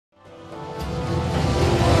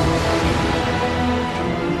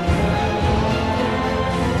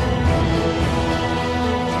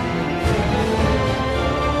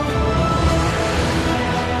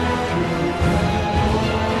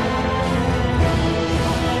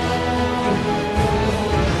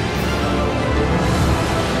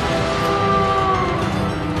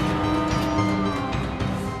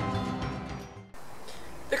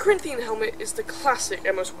helmet is the classic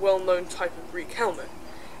and most well-known type of Greek helmet.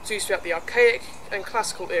 It's used throughout the Archaic and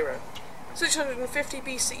Classical era, 650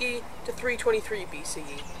 BCE to 323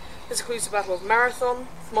 BCE. This includes the Battle of Marathon,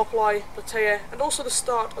 Thermopylae, Plataea, and also the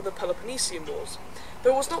start of the Peloponnesian Wars,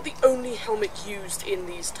 though it was not the only helmet used in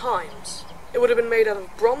these times. It would have been made out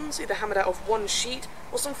of bronze, either hammered out of one sheet,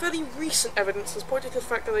 or some fairly recent evidence has pointed to the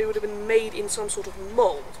fact that they would have been made in some sort of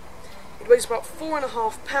mould. It weighs about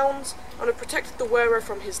 4.5 pounds, and it protected the wearer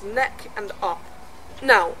from his neck and up.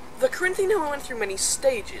 Now, the Corinthian helmet went through many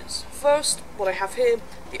stages. First, what I have here,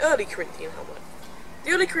 the early Corinthian helmet.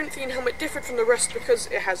 The early Corinthian helmet differed from the rest because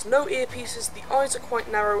it has no earpieces, the eyes are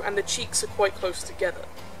quite narrow, and the cheeks are quite close together.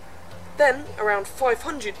 Then, around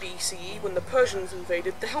 500 BCE, when the Persians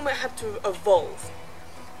invaded, the helmet had to evolve,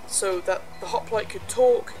 so that the hoplite could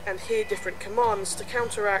talk and hear different commands to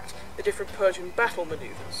counteract the different Persian battle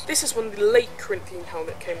maneuvers. This is when the late Corinthian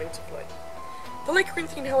helmet came into play. The late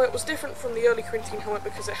Corinthian helmet was different from the early Corinthian helmet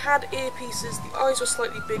because it had earpieces, the eyes were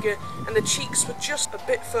slightly bigger, and the cheeks were just a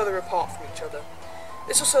bit further apart from each other.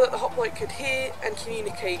 This was so that the hoplite could hear and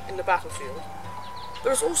communicate in the battlefield.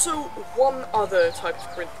 There is also one other type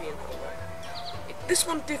of Corinthian helmet. This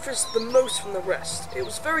one differs the most from the rest. It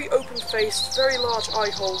was very open-faced, very large eye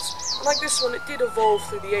holes, and like this one it did evolve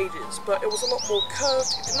through the ages, but it was a lot more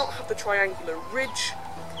curved, it did not have the triangular ridge,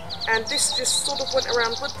 and this just sort of went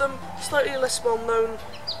around with them, slightly less well known,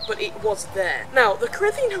 but it was there. Now, the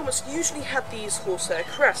Corinthian helmets usually had these horsehair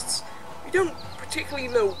crests. We don't particularly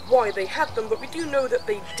know why they had them, but we do know that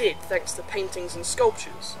they did, thanks to paintings and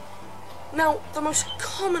sculptures. Now, the most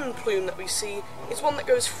common plume that we see is one that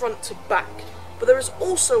goes front to back, but there is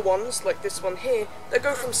also ones, like this one here, that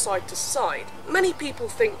go from side to side. Many people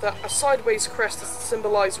think that a sideways crest is to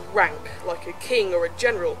symbolise rank, like a king or a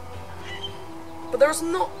general, but there is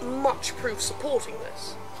not much proof supporting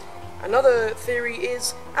this. Another theory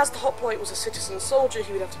is, as the hoplite was a citizen soldier,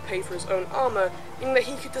 he would have to pay for his own armour, meaning that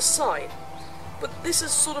he could decide. But this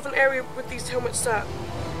is sort of an area with these helmets that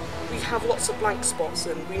we have lots of blank spots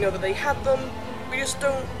in. We know that they had them, we just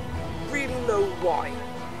don't really know why.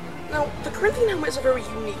 Now, the Corinthian helmet is a very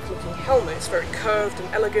unique looking helmet. It's very curved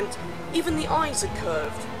and elegant, even the eyes are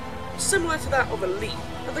curved, similar to that of a leaf.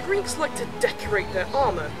 And the Greeks like to decorate their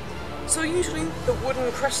armour, so usually the wooden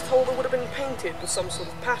crest holder would have been painted with some sort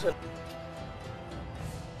of pattern.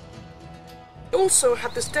 It also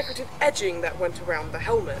had this decorative edging that went around the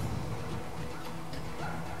helmet.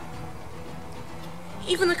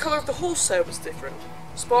 Even the colour of the horsehair was different.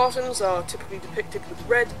 Spartans are typically depicted with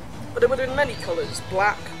red, but there would have been many colours: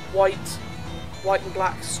 black, white and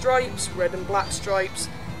black stripes, red and black stripes,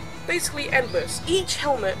 basically endless. Each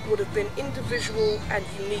helmet would have been individual and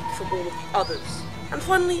unique from all of the others. And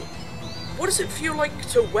finally, what does it feel like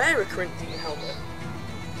to wear a Corinthian helmet?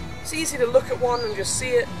 It's easy to look at one and just see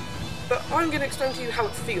it, but I'm going to explain to you how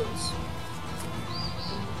it feels.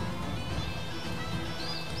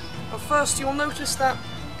 First, you'll notice that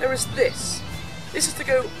there is this. This is to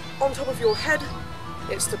go on top of your head.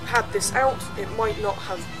 It's to pad this out. It might not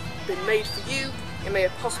have been made for you. It may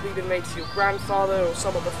have possibly been made for your grandfather or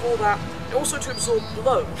someone before that. And also to absorb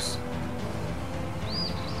blows.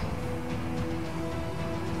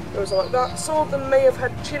 Goes like that. Some of them may have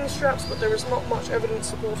had chin straps, but there is not much evidence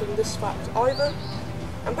supporting this fact either.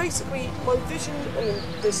 And basically, my vision in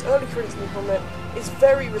this early Corinthian helmet is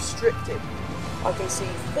very restricted. I can see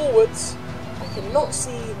forwards, I cannot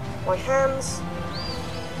see my hands,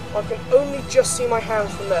 I can only just see my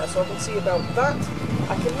hands from there, so I can see about that.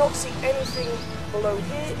 I cannot see anything below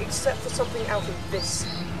here except for something out of this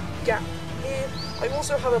gap here. I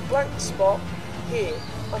also have a blank spot here.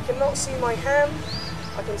 I cannot see my hand,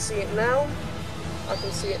 I can see it now,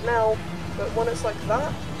 but when it's like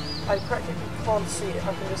that, I practically can't see it.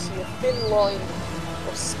 I can just see a thin line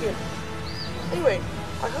of skin. Anyway,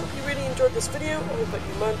 I hope you really enjoyed this video. I hope that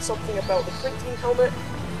you learned something about the Corinthian helmet.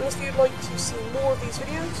 And if you'd like to see more of these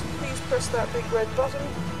videos, please press that big red button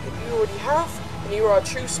if you already have, and you are a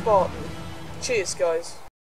true Spartan. Cheers, guys.